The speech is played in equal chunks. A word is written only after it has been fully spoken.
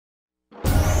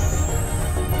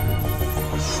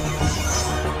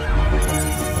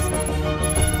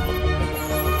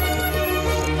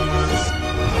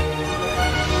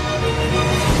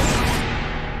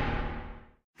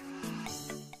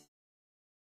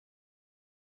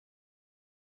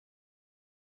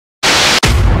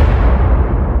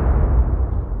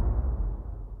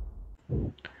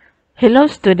Hello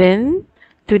student,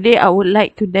 today I would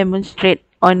like to demonstrate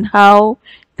on how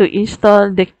to install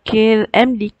the Keil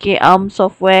MDK Arm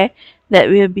software that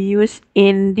will be used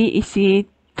in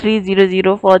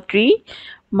DEC30043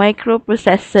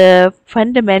 Microprocessor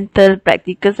Fundamental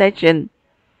Practical Session.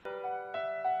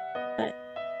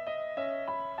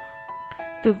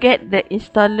 To get the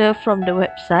installer from the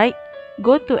website,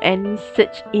 go to any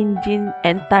search engine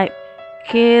and type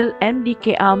Keil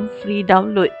MDK Arm free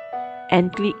download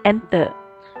and click enter.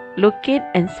 Locate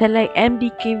and select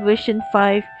MDK version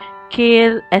 5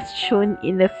 Keil as shown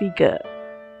in the figure.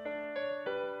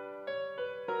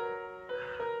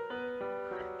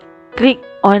 Click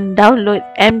on download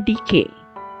MDK.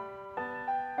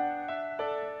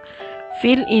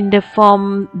 Fill in the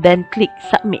form, then click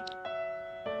submit.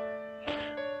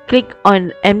 Click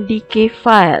on MDK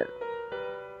file.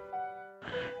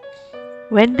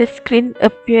 When the screen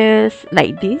appears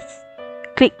like this,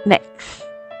 click next.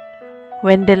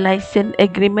 When the license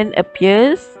agreement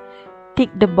appears, tick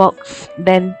the box,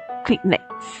 then click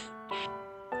next.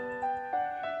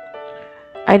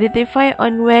 Identify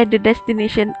on where the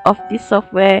destination of this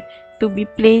software to be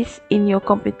placed in your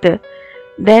computer,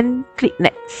 then click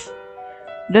next.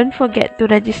 Don't forget to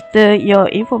register your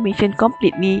information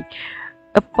completely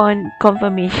upon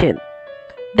confirmation,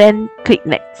 then click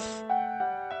next.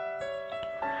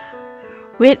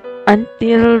 Wait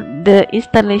until the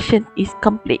installation is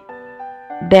complete.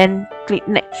 Then click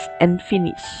next and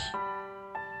finish.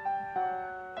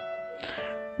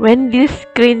 When this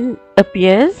screen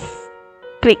appears,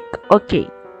 click OK.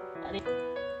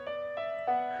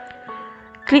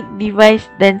 Click device,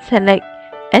 then select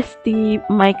ST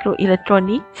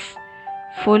Microelectronics,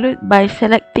 followed by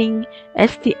selecting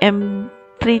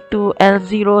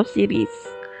STM32L0 series.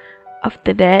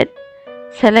 After that,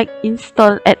 select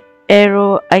install at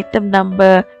arrow item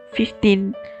number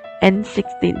 15 and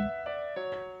 16.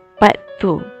 Part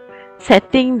 2.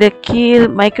 Setting the Keil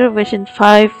Micro version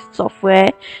 5 software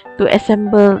to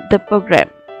assemble the program.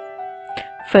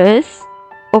 First,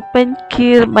 open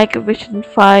Keil Micro version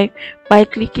 5 by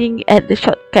clicking at the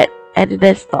shortcut at the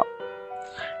desktop.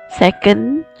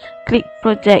 Second, click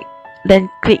Project, then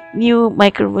click New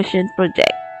Micro version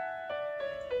project.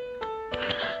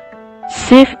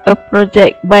 Save a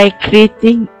project by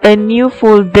creating a new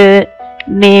folder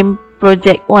named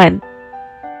Project 1.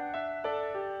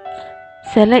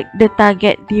 Select the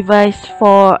target device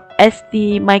for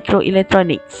ST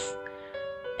Microelectronics.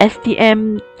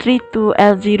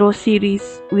 STM32L0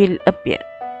 series will appear.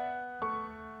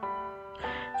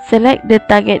 Select the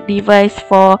target device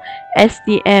for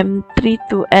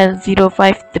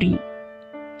STM32L053.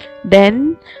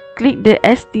 Then, click the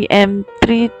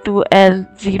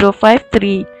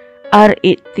STM32L053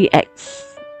 R8TX.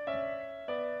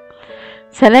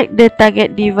 Select the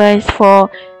target device for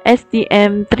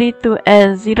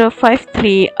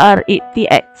STM32L053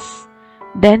 R8TX.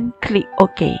 Then click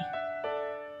OK.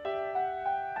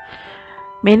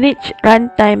 Manage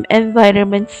Runtime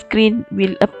Environment screen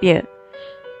will appear.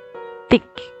 Tick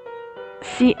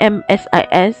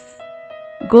CMSIS,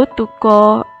 go to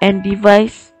Core and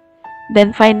Device,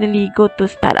 then finally go to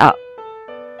Startup.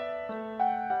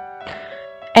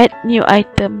 Add new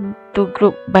item to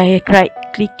group by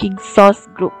right-clicking Source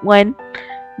Group 1,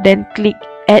 then click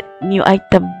Add New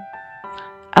Item.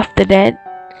 After that,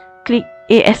 click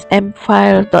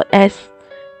asmfile.s,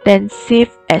 then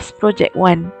save as Project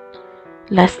 1.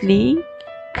 Lastly,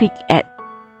 click Add.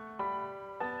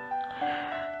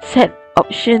 Set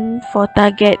option for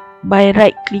target by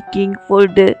right-clicking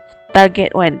folder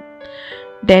Target 1,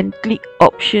 then click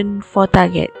Option for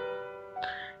target.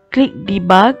 Click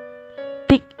Debug,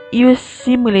 tick Use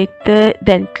Simulator,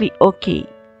 then click OK.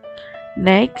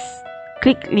 Next,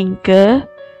 click Linker,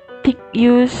 tick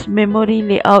Use Memory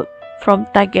Layout from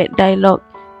Target dialog,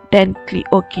 then click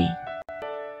OK.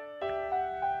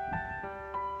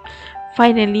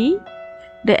 Finally,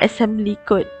 the assembly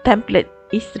code template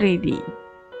is ready.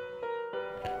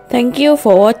 Thank you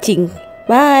for watching.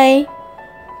 Bye.